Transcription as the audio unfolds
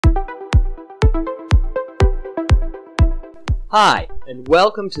Hi, and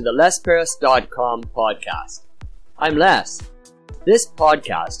welcome to the LesParis.com podcast. I'm Les. This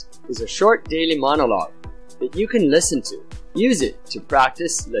podcast is a short daily monologue that you can listen to. Use it to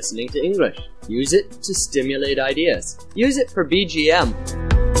practice listening to English. Use it to stimulate ideas. Use it for BGM.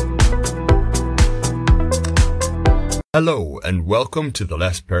 Hello, and welcome to the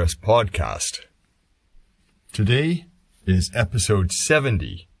Les Paris podcast. Today is episode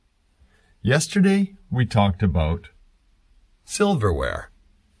 70. Yesterday, we talked about silverware.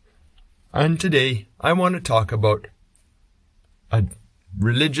 And today, I want to talk about a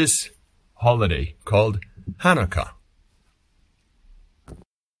religious holiday called Hanukkah.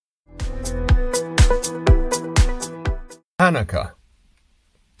 Hanukkah.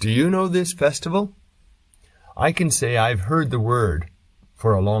 Do you know this festival? I can say I've heard the word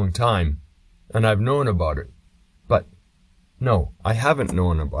for a long time, and I've known about it. But no, I haven't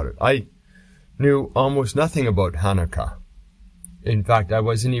known about it. I knew almost nothing about Hanukkah. In fact, I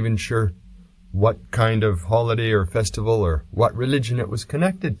wasn't even sure what kind of holiday or festival or what religion it was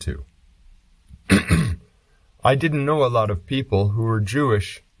connected to. I didn't know a lot of people who were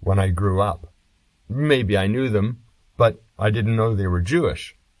Jewish when I grew up. Maybe I knew them, but I didn't know they were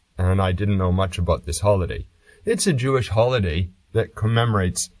Jewish, and I didn't know much about this holiday. It's a Jewish holiday that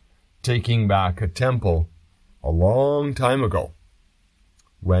commemorates taking back a temple a long time ago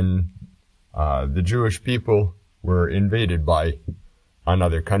when the Jewish people were invaded by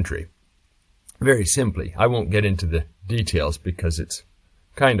another country. Very simply, I won't get into the details because it's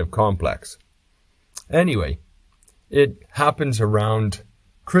kind of complex. Anyway, it happens around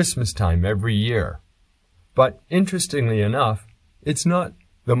Christmas time every year. But interestingly enough, it's not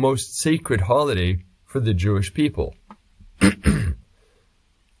the most sacred holiday for the Jewish people.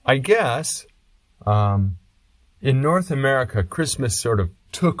 I guess in North America, Christmas sort of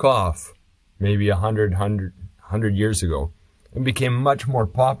took off maybe 100 years ago and became much more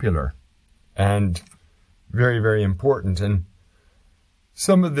popular and very, very important. And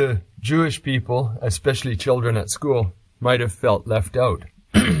some of the Jewish people, especially children at school, might have felt left out.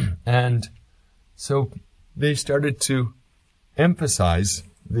 And so they started to emphasize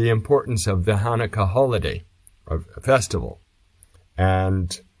the importance of the Hanukkah holiday, of a festival.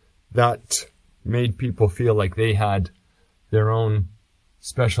 And that made people feel like they had their own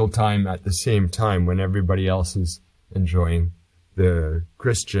special time at the same time when everybody else is enjoying the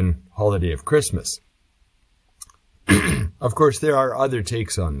Christian holiday of Christmas. Of course, there are other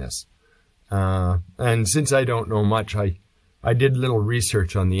takes on this. And since I don't know much, I did a little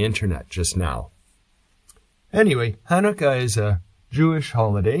research on the internet just now. Anyway, Hanukkah is a Jewish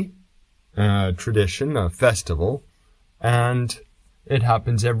holiday, tradition, a festival, and it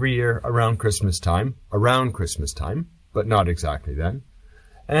happens every year around Christmas time, but not exactly then.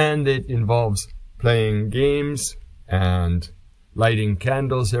 And it involves playing games and lighting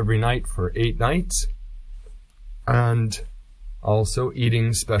candles every night for 8 nights, and also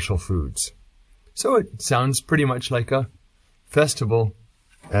eating special foods. So it sounds pretty much like a festival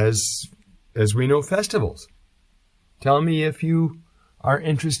as we know festivals. Tell me if you are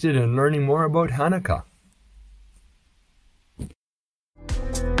interested in learning more about Hanukkah.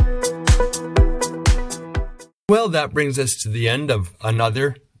 Well, that brings us to the end of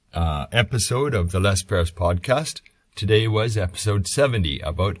another episode of the Les Paris podcast. Today was episode 70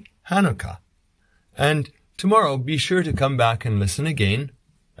 about Hanukkah. And tomorrow, be sure to come back and listen again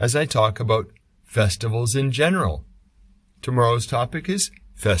as I talk about festivals in general. Tomorrow's topic is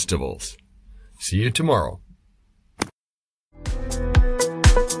festivals. See you tomorrow.